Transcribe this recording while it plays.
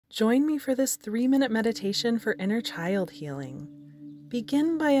Join me for this 3-minute meditation for inner child healing.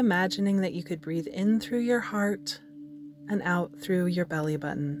 Begin by imagining that you could breathe in through your heart and out through your belly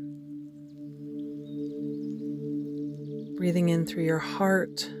button. Breathing in through your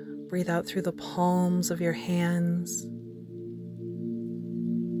heart, breathe out through the palms of your hands.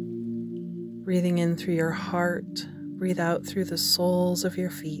 Breathing in through your heart, breathe out through the soles of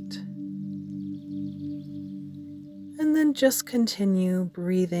your feet. And then just continue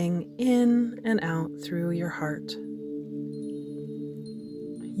breathing in and out through your heart.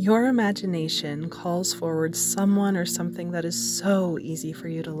 Your imagination calls forward someone or something that is so easy for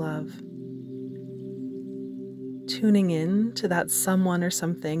you to love. Tuning in to that someone or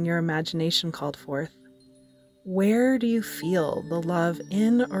something your imagination called forth, where do you feel the love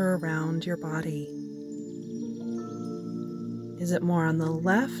in or around your body? Is it more on the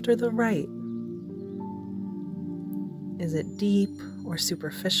left or the right? Is it deep or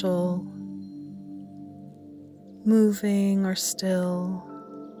superficial? Moving or still?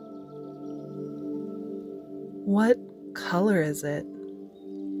 What color is it?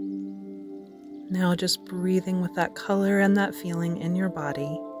 Now just breathing with that color and that feeling in your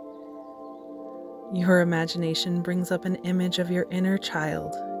body. Your imagination brings up an image of your inner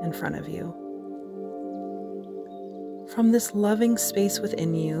child in front of you. From this loving space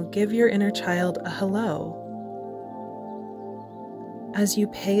within you, give your inner child a hello. As you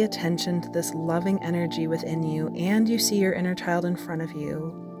pay attention to this loving energy within you and you see your inner child in front of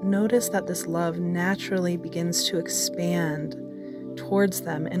you, notice that this love naturally begins to expand towards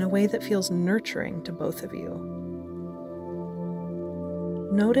them in a way that feels nurturing to both of you.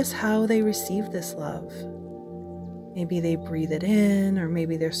 Notice how they receive this love. Maybe they breathe it in, or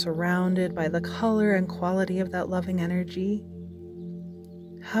maybe they're surrounded by the color and quality of that loving energy.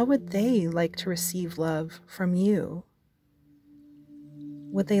 How would they like to receive love from you?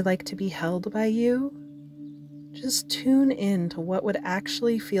 Would they like to be held by you? Just tune in to what would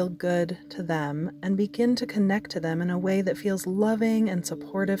actually feel good to them and begin to connect to them in a way that feels loving and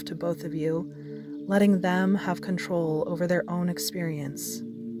supportive to both of you, letting them have control over their own experience.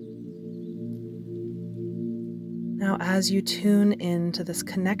 Now, as you tune into this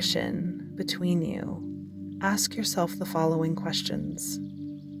connection between you, ask yourself the following questions.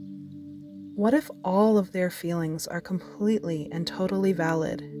 What if all of their feelings are completely and totally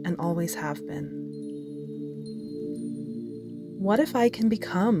valid and always have been? What if I can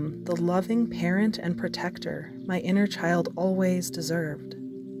become the loving parent and protector my inner child always deserved?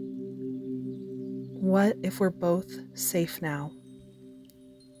 What if we're both safe now?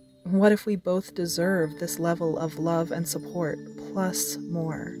 What if we both deserve this level of love and support, plus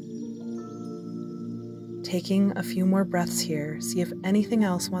more? Taking a few more breaths here, see if anything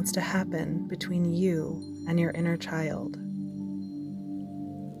else wants to happen between you and your inner child.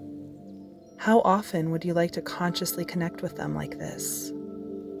 How often would you like to consciously connect with them like this?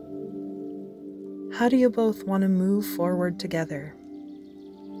 How do you both want to move forward together?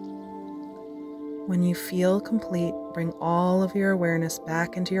 When you feel complete, bring all of your awareness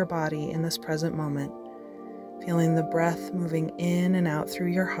back into your body in this present moment, feeling the breath moving in and out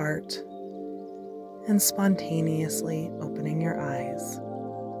through your heart, and spontaneously opening your eyes.